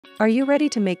Are you ready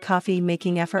to make coffee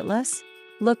making effortless?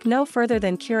 Look no further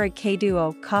than Keurig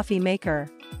K-Duo Coffee Maker,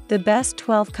 the best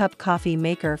 12-cup coffee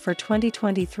maker for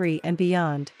 2023 and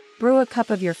beyond. Brew a cup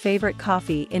of your favorite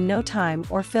coffee in no time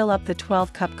or fill up the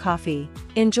 12-cup coffee.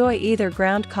 Enjoy either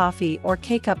ground coffee or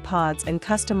K-Cup pods and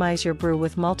customize your brew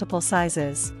with multiple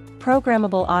sizes.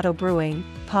 Programmable auto brewing,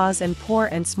 pause and pour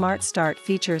and smart start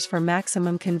features for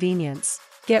maximum convenience.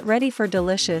 Get ready for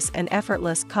delicious and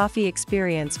effortless coffee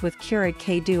experience with Keurig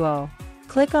K-Duo.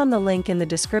 Click on the link in the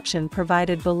description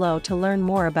provided below to learn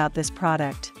more about this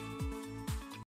product.